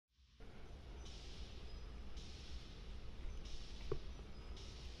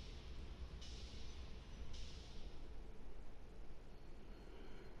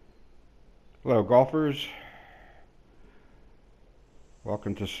Hello golfers,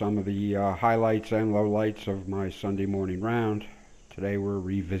 welcome to some of the highlights and lowlights of my Sunday morning round. Today we're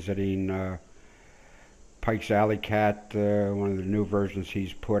revisiting Pike's Alley Cat, one of the new versions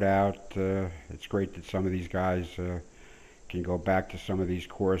he's put out. It's great that some of these guys can go back to some of these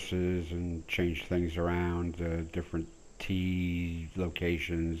courses and change things around, different tee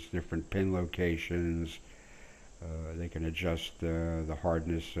locations, different pin locations. They can adjust the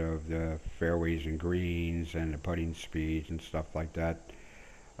hardness of the fairways and greens and the putting speeds and stuff like that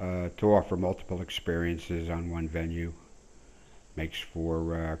to offer multiple experiences on one venue. Makes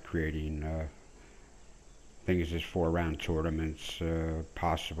for creating things as 4-round tournaments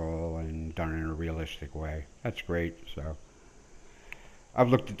possible and done in a realistic way. That's great. So I've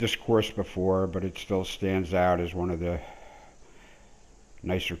looked at this course before, but it still stands out as one of the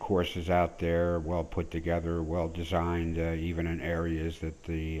nicer courses out there, well put together, well designed, even in areas that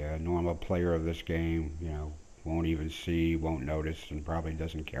the normal player of this game, won't even see, won't notice, and probably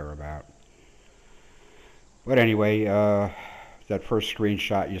doesn't care about. But anyway, that first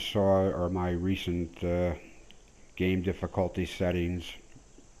screenshot you saw are my recent game difficulty settings.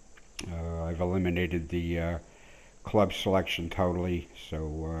 I've eliminated the club selection totally,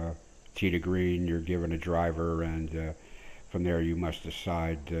 so tee to green, you're given a driver, and from there you must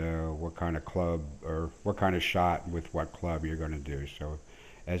decide what kind of club or what kind of shot with what club you're going to do. So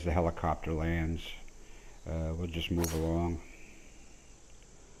as the helicopter lands, we'll just move along.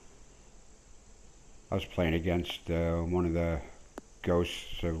 I was playing against one of the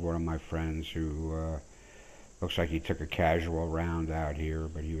ghosts of one of my friends who looks like he took a casual round out here,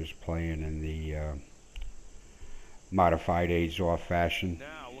 but he was playing in the modified aids-off fashion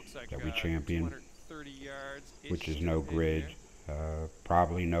that we champion, which is no grid,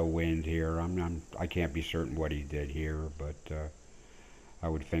 probably no wind here. I can't be certain what he did here, but I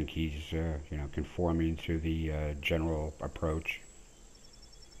would think he's conforming to the general approach.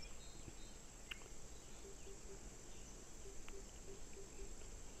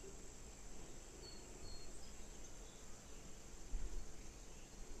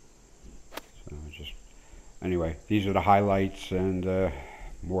 So anyway, these are the highlights and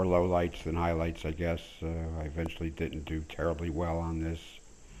more lowlights than highlights, I guess. I eventually didn't do terribly well on this.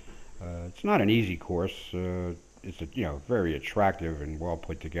 It's not an easy course. It's very attractive and well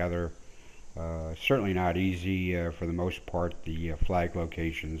put together. Certainly not easy for the most part. The flag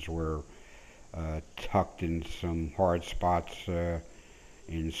locations were tucked in some hard spots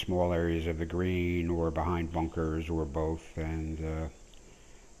in small areas of the green or behind bunkers or both, and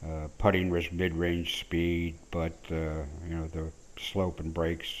putting was mid-range speed, but the slope and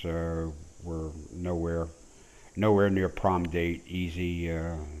breaks were nowhere near prom date easy.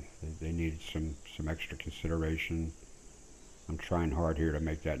 They needed some extra consideration. I'm trying hard here to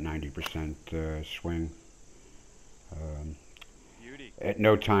make that 90% swing. At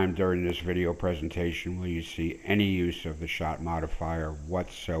no time during this video presentation will you see any use of the shot modifier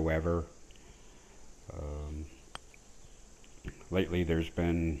whatsoever. Lately there's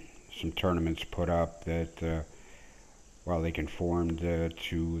been some tournaments put up that while they conformed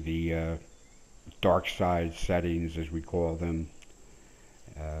to the dark side settings, as we call them,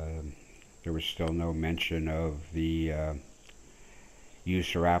 there was still no mention of the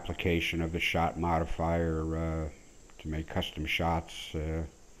use or application of the shot modifier to make custom shots.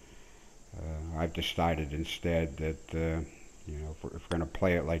 I've decided instead that if we're going to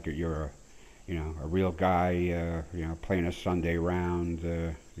play it like you're a real guy, playing a Sunday round,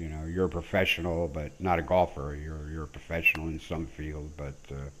 you're a professional, but not a golfer. You're a professional in some field, but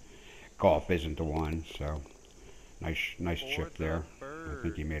golf isn't the one. So nice chip there. I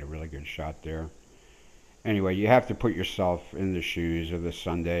think he made a really good shot there. Anyway, you have to put yourself in the shoes of the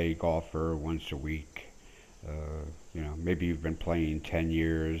Sunday golfer once a week. Maybe you've been playing 10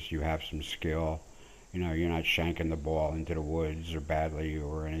 years, you have some skill. You're not shanking the ball into the woods or badly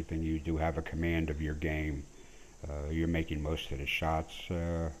or anything. You do have a command of your game. You're making most of the shots,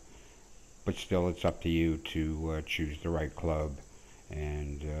 but still it's up to you to choose the right club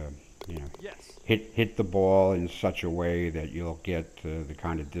and hit the ball in such a way that you'll get the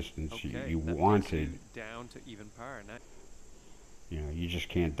kind of distance you wanted. Down to even par. You just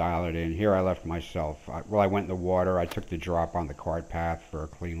can't dial it in. Here I left myself. I went in the water. I took the drop on the cart path for a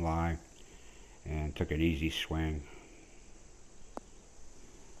clean lie and took an easy swing.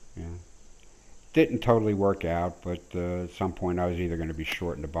 Didn't totally work out, but at some point I was either going to be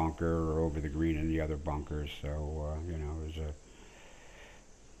short in the bunker or over the green in the other bunkers. So it was a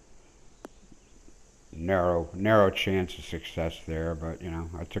narrow chance of success there. But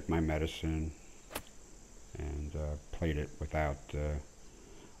I took my medicine and played it without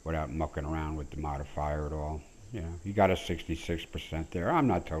without mucking around with the modifier at all. You know, he got a 66% there. I'm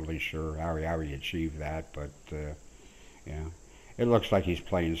not totally sure how he achieved that, but you know, it looks like he's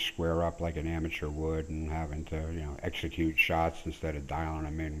playing square up like an amateur would and having to, you know, execute shots instead of dialing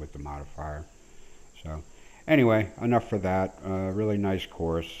them in with the modifier. So anyway, enough for that. Really nice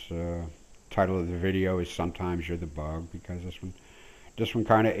course. Title of the video is Sometimes You're the Bug, because this one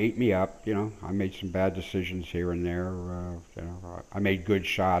kind of ate me up. You know, I made some bad decisions here and there. You know, I made good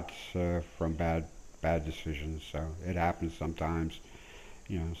shots from bad decisions. So it happens sometimes.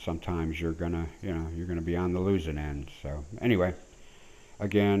 You know, sometimes you're gonna be on the losing end. So anyway,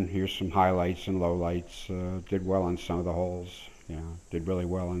 again, here's some highlights and lowlights. Did well on some of the holes. You know, did really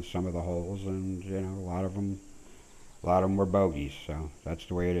well on some of the holes, and you know, a lot of them were bogeys. So that's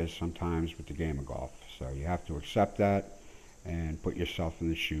the way it is sometimes with the game of golf. So you have to accept that and put yourself in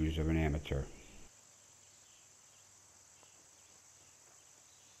the shoes of an amateur.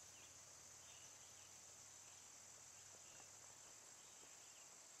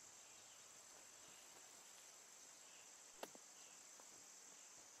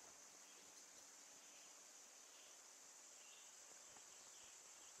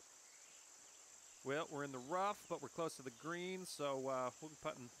 Well, we're in the rough, but we're close to the green, so we'll be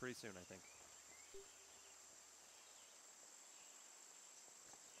putting pretty soon, I think.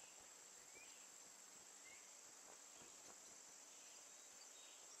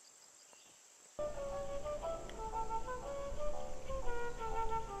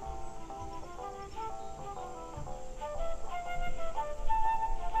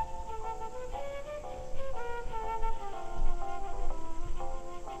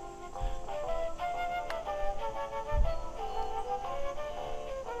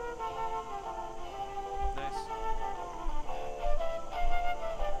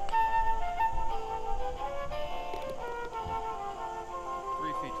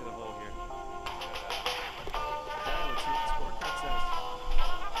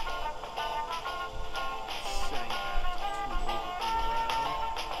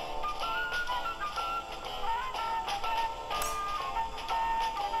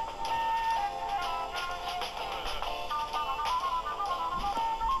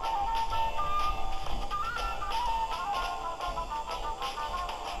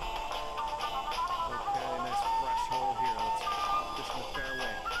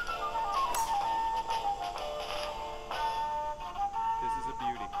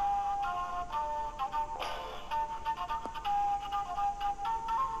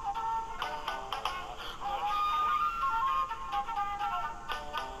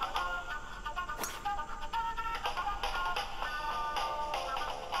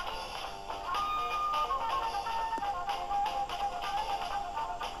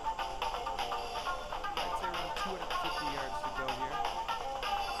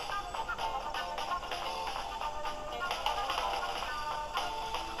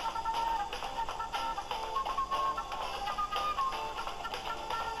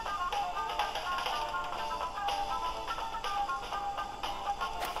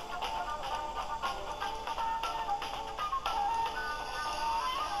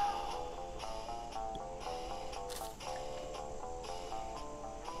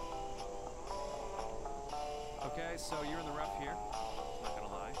 Okay, so you're in the rough here, not gonna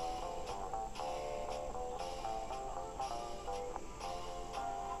lie.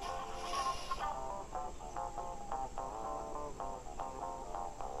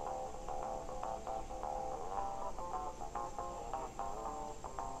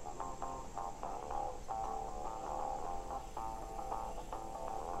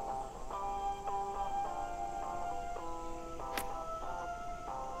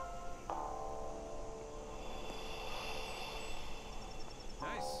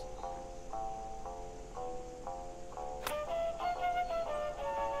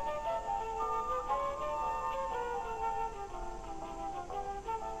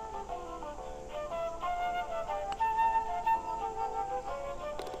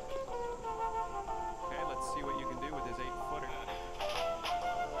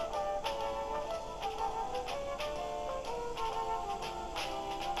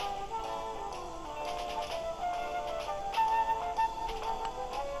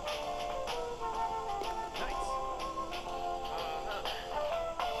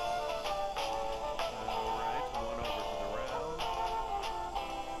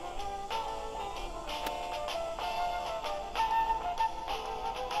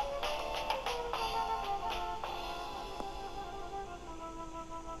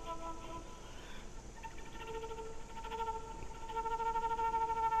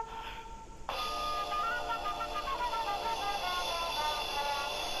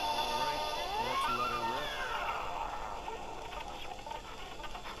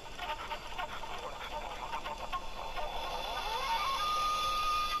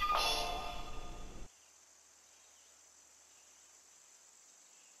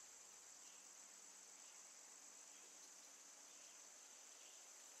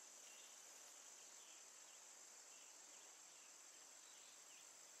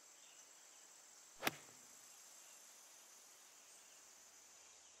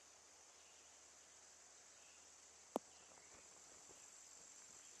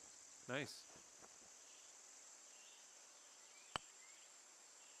 Nice.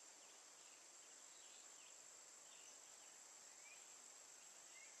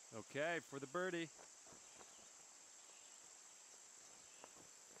 Okay, for the birdie.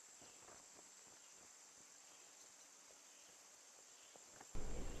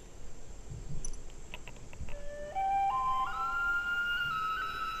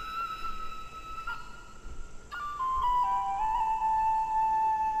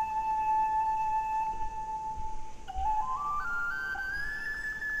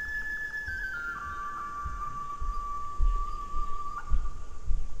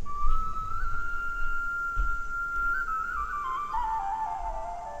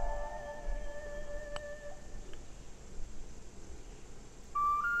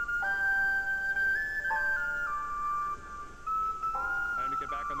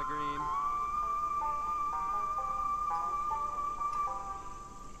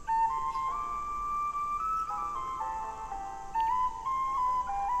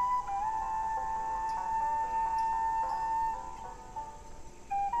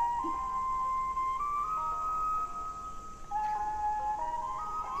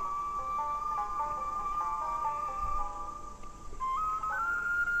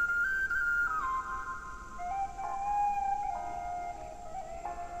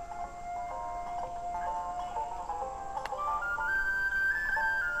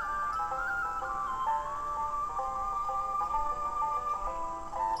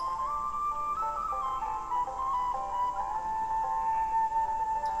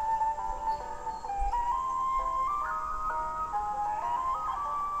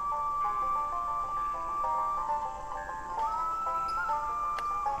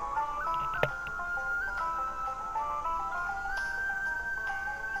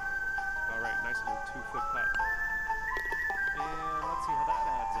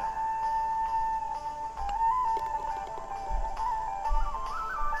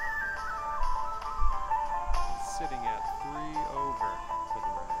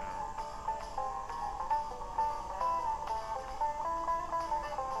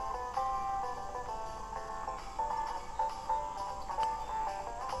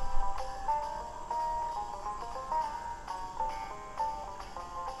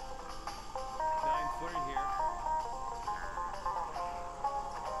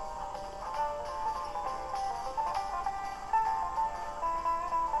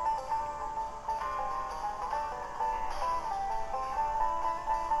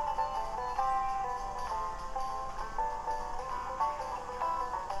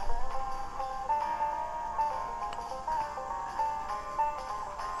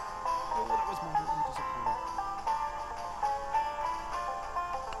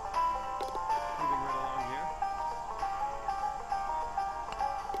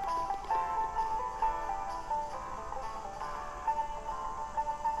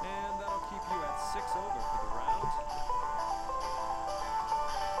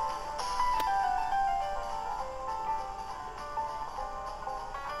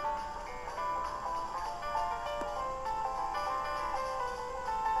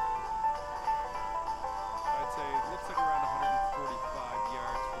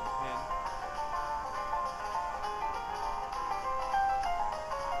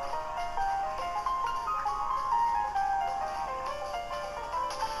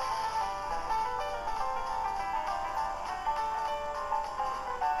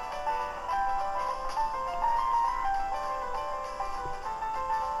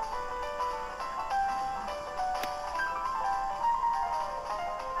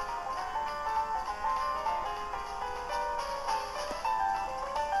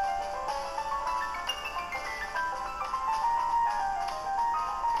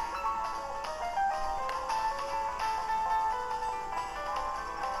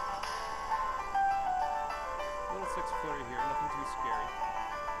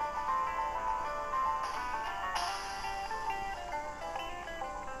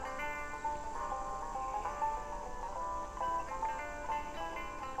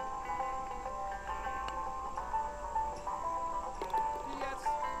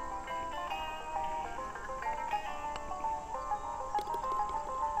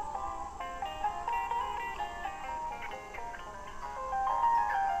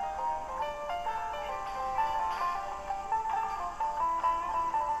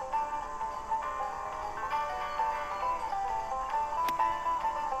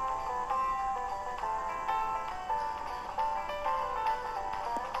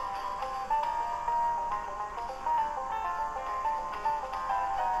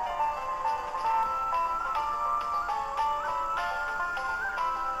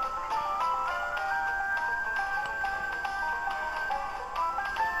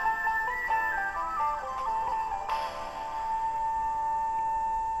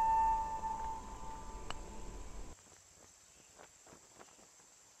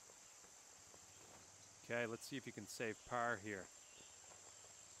 Okay, let's see if you can save par here.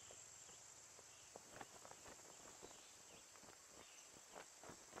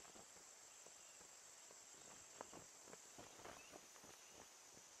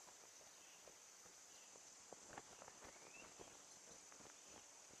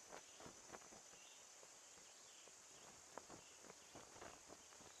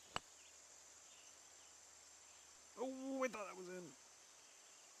 Oh, I thought that was in.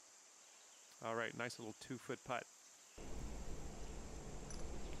 All right, nice little 2-foot putt.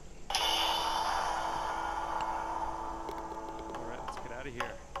 All right, let's get out of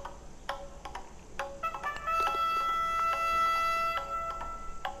here.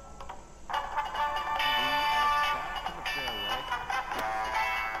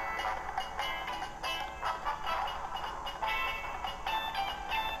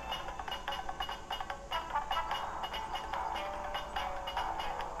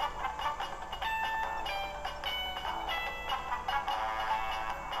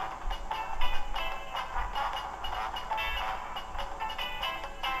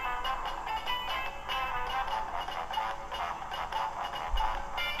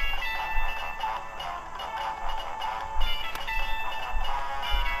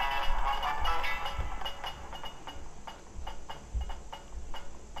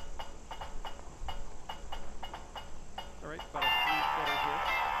 All right, about a 3-footer here.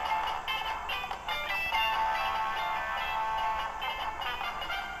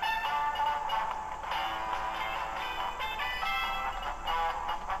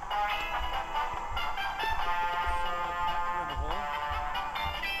 Solid putt here in the hole.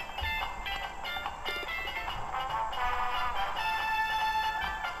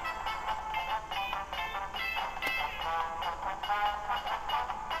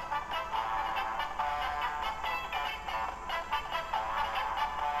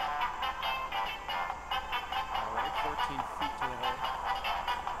 All right, 14 feet to the hole.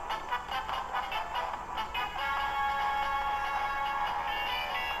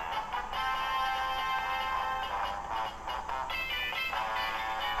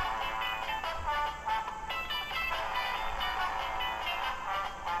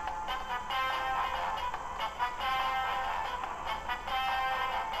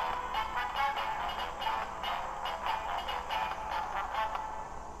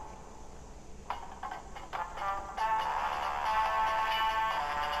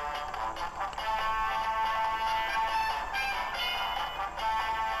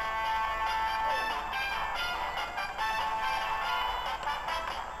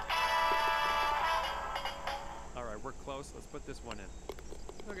 All right, we're close. Let's put this one in.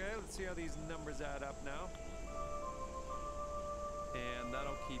 Okay, let's see how these numbers add up now. And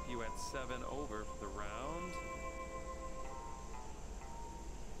that'll keep you at 7 over for the round.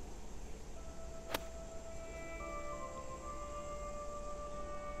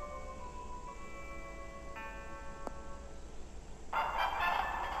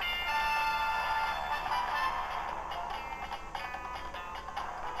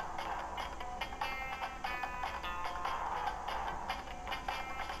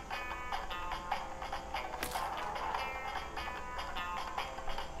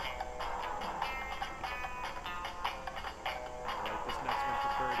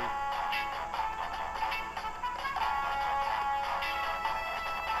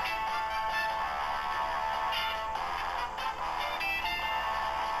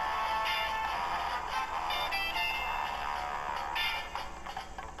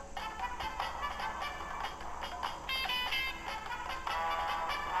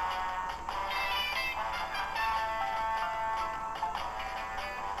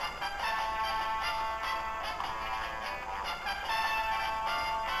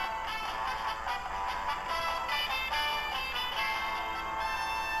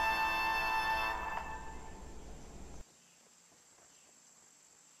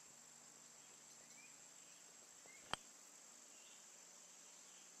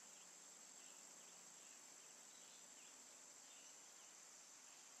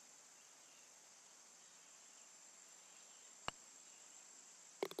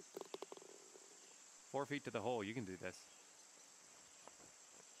 Four feet to the hole. You can do this.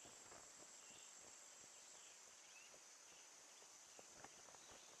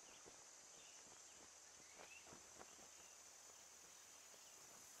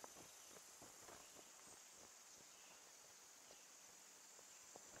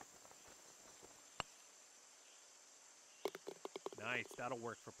 Nice. That'll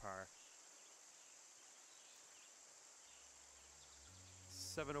work for par.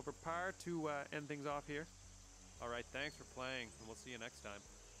 7 over par to end things off here. All right, thanks for playing, and we'll see you next time.